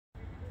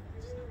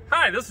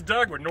Hi, this is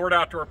Doug with Nord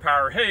Outdoor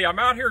Power. Hey, I'm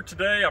out here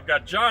today. I've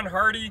got John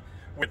Hardy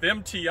with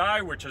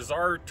MTI, which is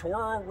our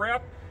Toro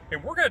rep,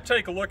 and we're going to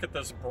take a look at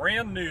this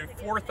brand new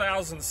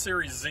 4000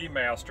 series Z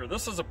Master.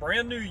 This is a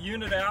brand new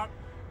unit out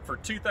for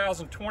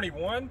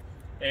 2021,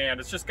 and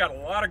it's just got a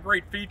lot of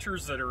great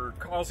features that are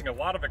causing a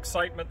lot of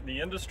excitement in the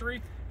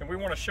industry, and we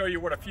want to show you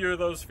what a few of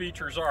those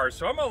features are.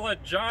 So I'm going to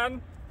let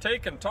John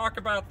take and talk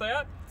about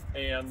that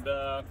and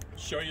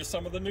show you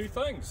some of the new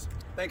things.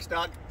 Thanks,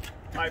 Doug.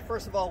 All right,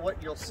 first of all,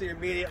 what you'll see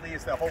immediately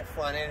is the whole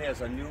front end has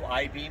a new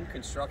I-beam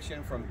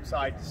construction from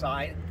side to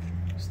side.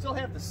 Still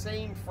have the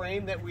same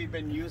frame that we've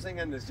been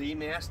using on the Z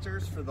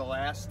Masters for the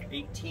last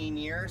 18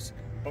 years,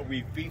 but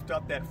we've beefed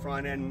up that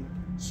front end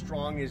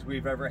strong as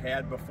we've ever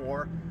had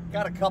before.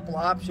 Got a couple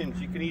options.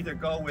 You can either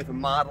go with a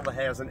model that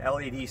has an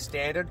LED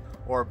standard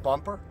or a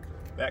bumper.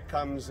 That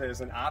comes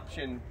as an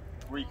option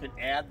where you can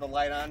add the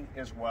light on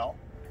as well.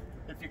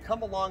 If you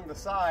come along the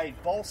side,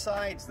 both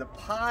sides, the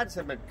pods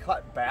have been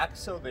cut back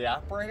so the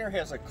operator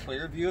has a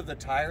clear view of the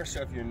tire.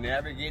 So if you're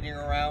navigating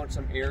around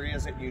some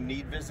areas that you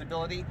need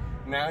visibility,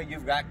 now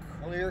you've got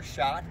clear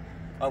shot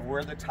of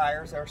where the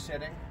tires are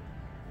sitting.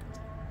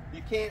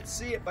 You can't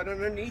see it, but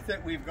underneath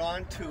it, we've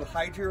gone to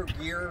Hydro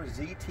Gear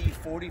ZT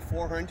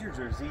 4400s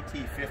or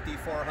ZT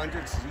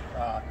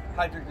 5400s,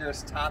 Hydro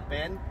Gear's top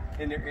end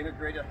in their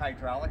integrated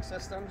hydraulic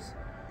systems.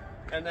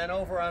 And then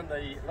over on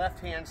the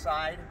left-hand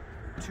side,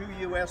 2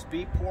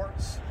 USB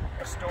ports,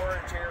 a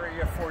storage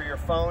area for your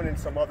phone and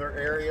some other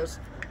areas.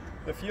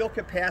 The fuel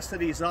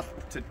capacity is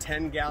up to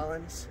 10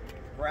 gallons.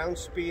 Ground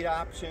speed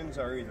options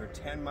are either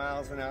 10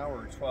 miles an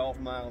hour or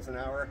 12 miles an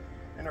hour.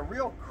 And a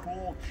real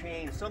cool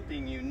change,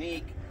 something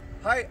unique.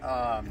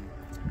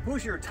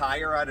 Hoosier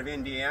Tire out of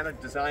Indiana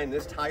designed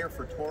this tire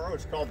for Toro.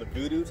 It's called the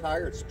Voodoo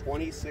tire. It's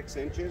 26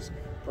 inches,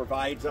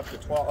 provides up to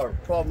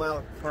 12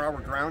 mile per hour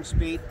ground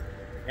speed.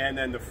 And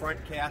then the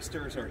front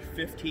casters are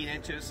 15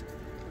 inches.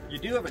 You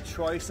do have a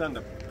choice on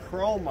the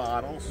Pro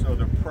model, so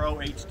the Pro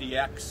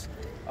HDX,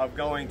 of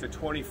going to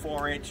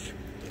 24-inch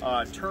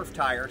turf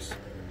tires.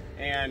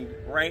 And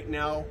right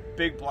now,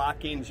 big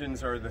block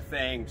engines are the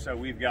thing, so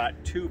we've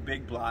got 2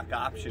 big block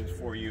options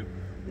for you.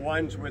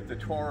 One's with the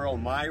Toro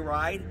My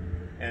Ride,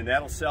 and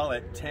that'll sell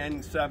at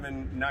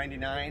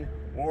 $10,799,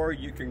 or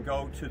you can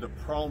go to the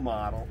Pro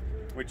model,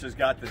 which has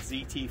got the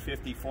ZT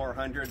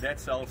 5400. That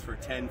sells for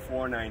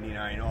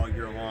 $10,499 all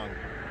year long.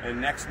 And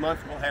next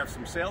month we'll have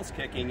some sales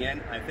kicking in.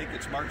 I think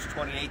it's March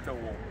 28th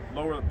that will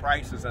lower the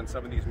prices on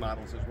some of these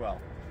models as well.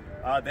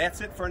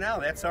 That's it for now.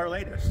 That's our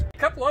latest. A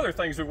couple other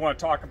things we want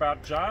to talk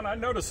about, John. I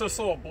noticed this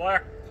little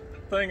black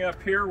thing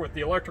up here with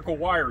the electrical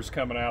wires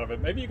coming out of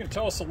it. Maybe you can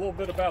tell us a little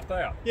bit about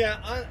that.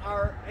 Yeah, on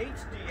our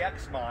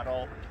HDX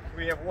model,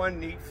 we have one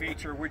neat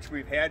feature which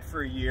we've had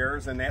for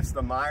years, and that's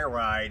the My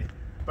Ride.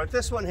 But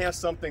this one has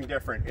something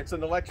different. It's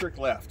an electric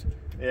lift.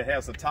 It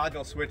has a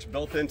toggle switch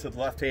built into the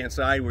left-hand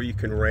side where you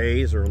can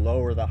raise or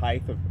lower the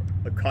height of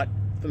the cut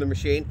for the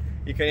machine.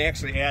 You can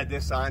actually add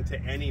this on to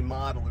any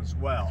model as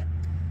well.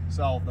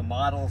 So the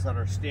models that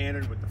are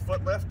standard with the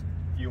foot lift,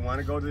 if you want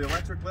to go to the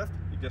electric lift,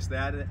 you just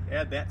add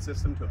that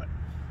system to it.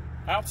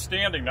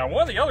 Outstanding. Now,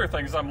 one of the other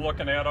things I'm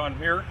looking at on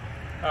here,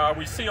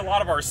 we see a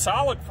lot of our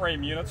solid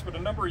frame units, but a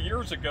number of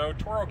years ago,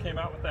 Toro came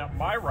out with that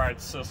My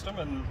Ride system,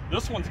 and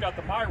this one's got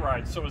the My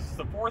Ride. So is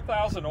the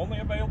 4000 only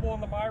available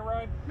in the My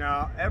Ride?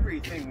 Now,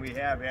 everything we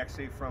have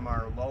actually from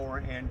our lower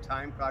end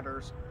time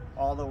cutters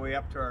all the way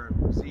up to our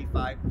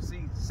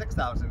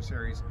Z6000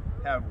 series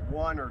have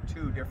 1 or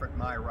 2 different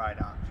My Ride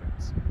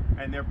options.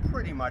 And they're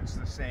pretty much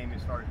the same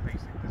as far as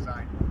basic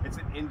design. It's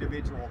an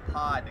individual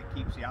pod that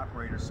keeps the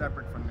operator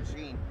separate from the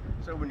machine.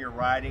 So when you're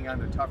riding on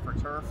the tougher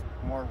turf,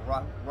 more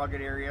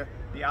rugged area,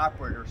 the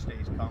operator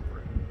stays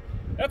comforted.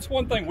 That's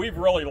one thing we've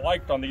really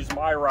liked on these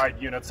My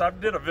Ride units. I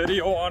did a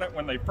video on it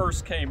when they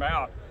first came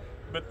out,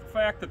 but the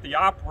fact that the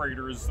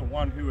operator is the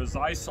one who is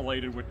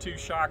isolated with 2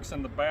 shocks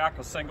in the back,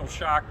 a single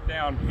shock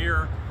down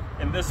here,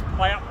 and this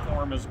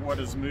platform is what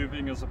is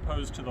moving as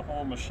opposed to the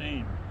whole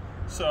machine.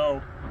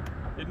 So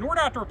at Nord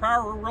Outdoor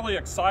Power, we're really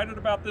excited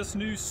about this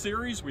new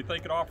series. We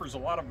think it offers a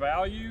lot of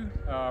value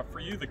for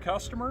you, the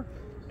customer,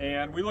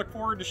 and we look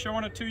forward to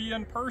showing it to you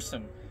in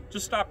person.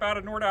 Just stop out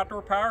at Nord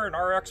Outdoor Power and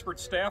our expert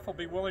staff will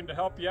be willing to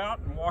help you out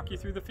and walk you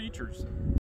through the features.